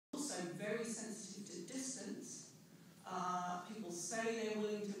very sensitive to distance. People say they're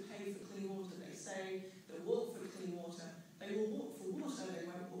willing to pay for clean water. They say they'll walk for clean water. They will walk for water. They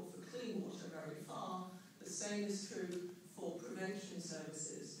won't walk for clean water very far. The same is true for prevention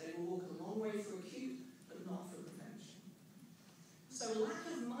services. They will walk a long way for acute, but not for prevention. So lack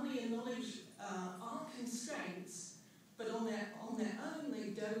of money and knowledge are constraints, but on their own, they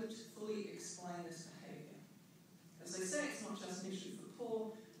don't fully explain this behaviour. As I say, it's not just an issue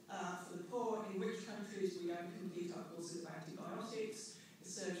for the poor. In rich countries, we don't complete our courses of antibiotics. The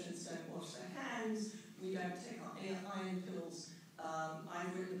surgeons don't wash their hands. We don't take our iron pills.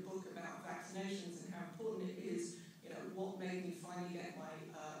 I've written a book about vaccinations and how important it is. You know, what made me finally get my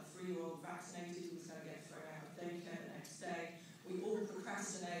 3-year-old vaccinated who was going to get thrown out of daycare the next day. We all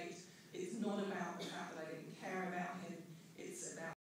procrastinate. It's not about the fact that I didn't care about him.